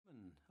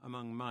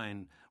among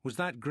mine was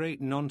that great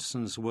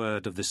nonsense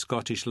word of the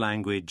Scottish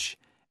language,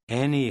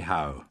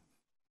 anyhow.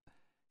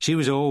 She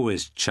was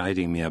always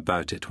chiding me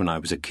about it when I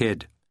was a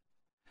kid.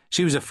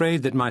 She was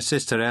afraid that my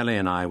sister Ellie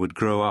and I would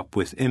grow up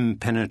with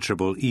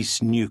impenetrable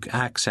East Neuk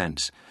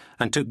accents,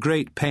 and took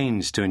great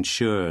pains to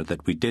ensure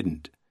that we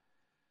didn't.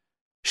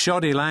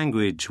 Shoddy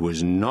language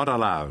was not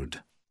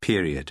allowed,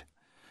 period.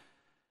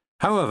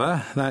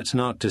 However, that's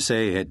not to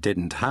say it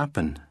didn't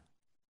happen.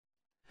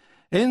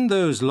 In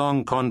those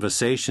long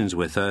conversations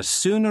with her,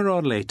 sooner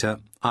or later,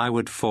 I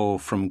would fall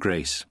from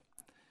grace.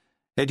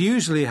 It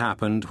usually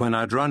happened when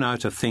I'd run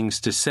out of things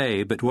to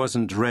say but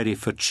wasn't ready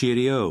for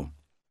cheerio.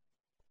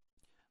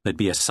 There'd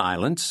be a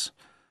silence,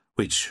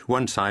 which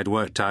once I'd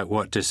worked out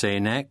what to say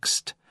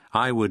next,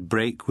 I would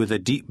break with a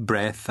deep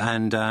breath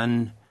and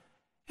an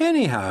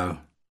anyhow.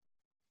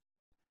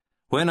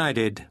 When I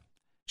did,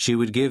 she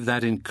would give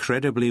that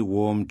incredibly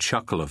warm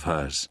chuckle of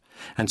hers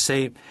and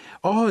say,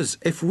 "Oz,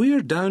 if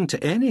we're down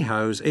to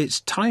anyhows,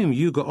 it's time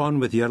you got on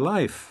with your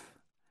life."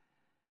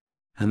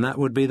 And that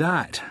would be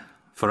that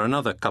for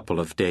another couple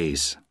of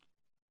days.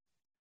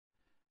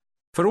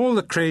 For all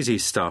the crazy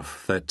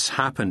stuff that's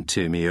happened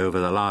to me over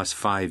the last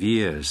 5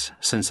 years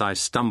since I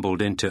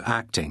stumbled into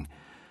acting,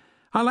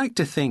 I like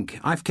to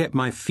think I've kept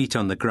my feet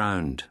on the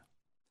ground.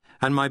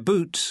 And my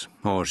boots,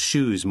 or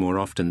shoes more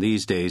often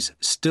these days,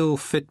 still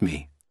fit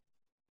me.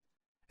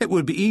 It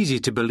would be easy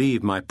to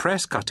believe my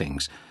press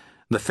cuttings,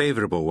 the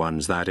favourable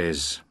ones, that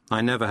is.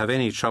 I never have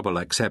any trouble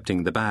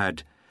accepting the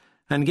bad,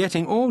 and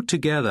getting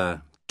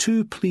altogether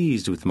too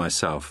pleased with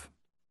myself.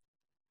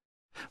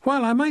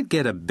 While I might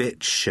get a bit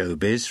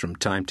showbiz from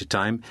time to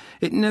time,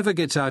 it never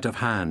gets out of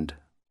hand,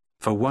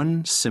 for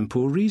one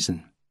simple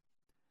reason.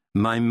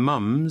 My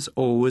mum's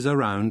always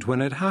around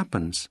when it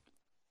happens.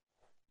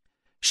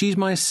 She's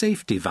my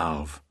safety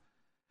valve.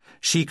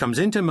 She comes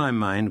into my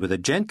mind with a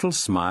gentle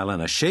smile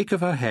and a shake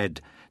of her head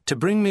to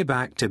bring me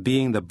back to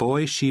being the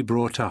boy she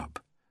brought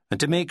up, and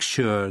to make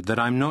sure that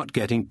I'm not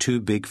getting too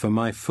big for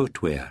my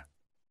footwear.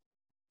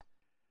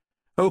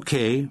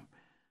 Okay,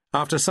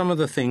 after some of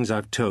the things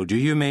I've told you,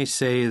 you may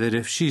say that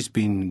if she's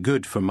been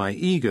good for my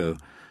ego,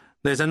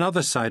 there's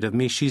another side of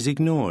me she's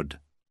ignored.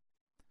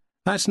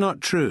 That's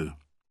not true,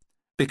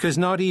 because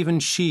not even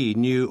she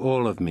knew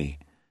all of me,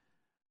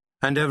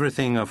 and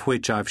everything of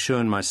which I've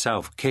shown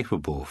myself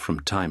capable from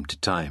time to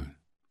time.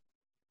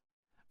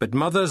 But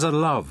mothers are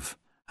love,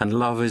 and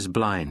love is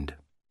blind.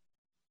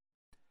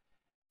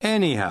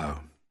 Anyhow,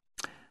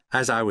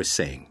 as I was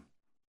saying,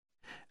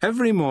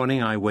 every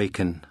morning I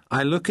waken,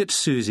 I look at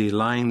Susie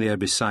lying there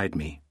beside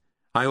me.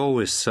 I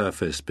always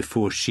surface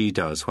before she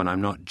does when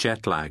I'm not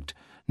jet-lagged,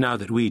 now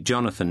that wee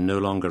Jonathan no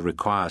longer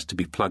requires to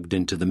be plugged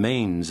into the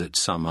mains at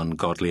some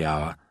ungodly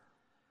hour.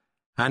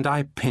 And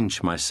I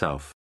pinch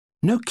myself.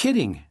 No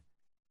kidding.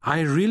 I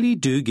really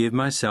do give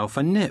myself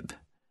a nip,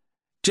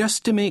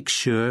 just to make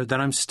sure that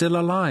I'm still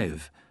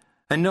alive,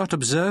 and not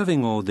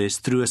observing all this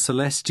through a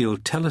celestial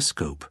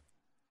telescope.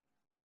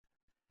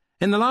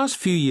 In the last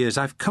few years,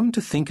 I've come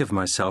to think of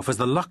myself as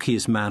the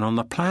luckiest man on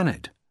the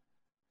planet.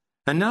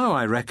 And now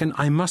I reckon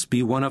I must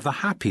be one of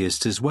the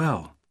happiest as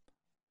well.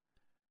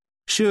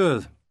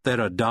 Sure, there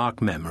are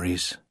dark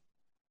memories.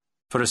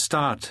 For a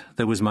start,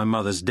 there was my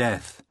mother's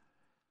death,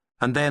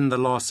 and then the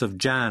loss of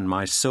Jan,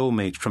 my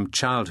soulmate from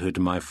childhood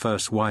and my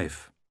first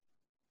wife.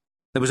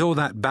 There was all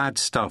that bad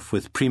stuff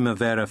with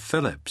Primavera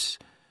Phillips,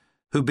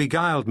 who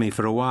beguiled me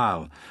for a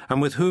while,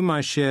 and with whom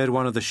I shared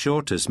one of the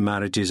shortest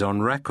marriages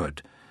on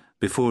record,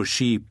 before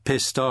she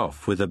pissed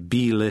off with a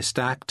B-list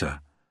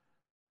actor.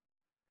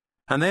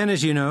 And then,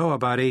 as you know,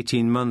 about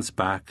 18 months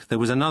back, there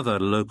was another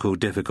local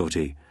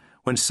difficulty,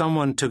 when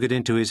someone took it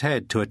into his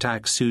head to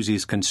attack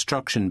Susie's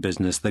construction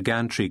business, the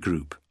Gantry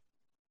Group.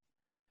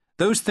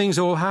 Those things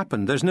all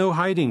happen, there's no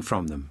hiding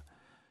from them.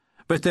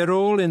 But they're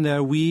all in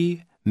their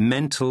wee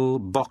mental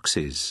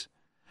boxes,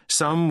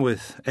 some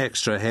with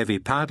extra heavy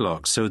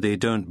padlocks so they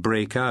don't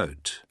break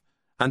out,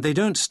 and they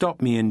don't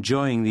stop me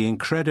enjoying the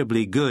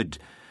incredibly good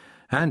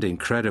and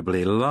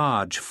incredibly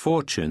large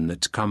fortune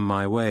that's come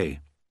my way.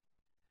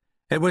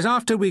 It was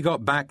after we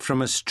got back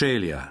from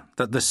Australia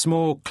that the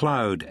small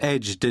cloud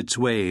edged its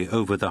way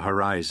over the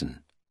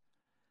horizon.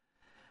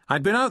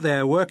 I'd been out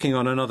there working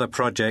on another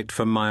project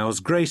for Miles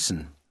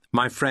Grayson,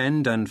 my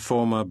friend and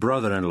former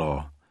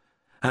brother-in-law,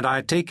 and I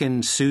had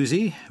taken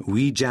Susie,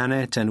 wee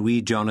Janet and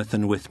wee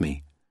Jonathan with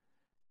me.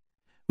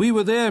 We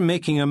were there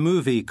making a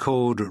movie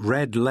called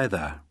Red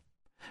Leather,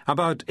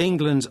 about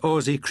England's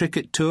Aussie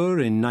cricket tour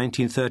in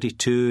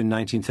 1932 and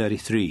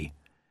 1933,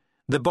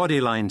 the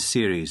Bodyline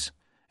series,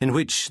 in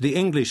which the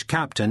English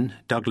captain,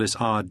 Douglas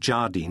R.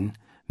 Jardine,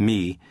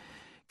 me,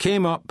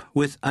 came up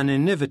with an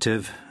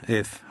innovative,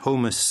 if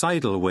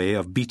homicidal way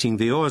of beating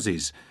the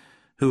Aussies,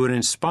 who were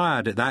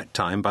inspired at that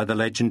time by the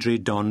legendary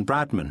Don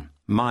Bradman,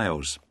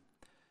 Miles.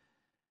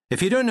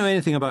 If you don't know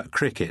anything about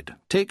cricket,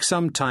 take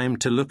some time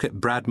to look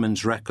at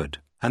Bradman's record,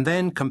 and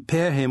then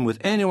compare him with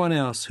anyone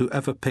else who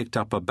ever picked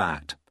up a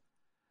bat.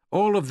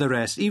 All of the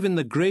rest, even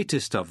the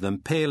greatest of them,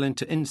 pale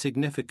into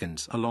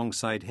insignificance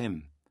alongside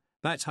him.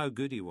 That's how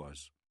good he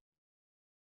was.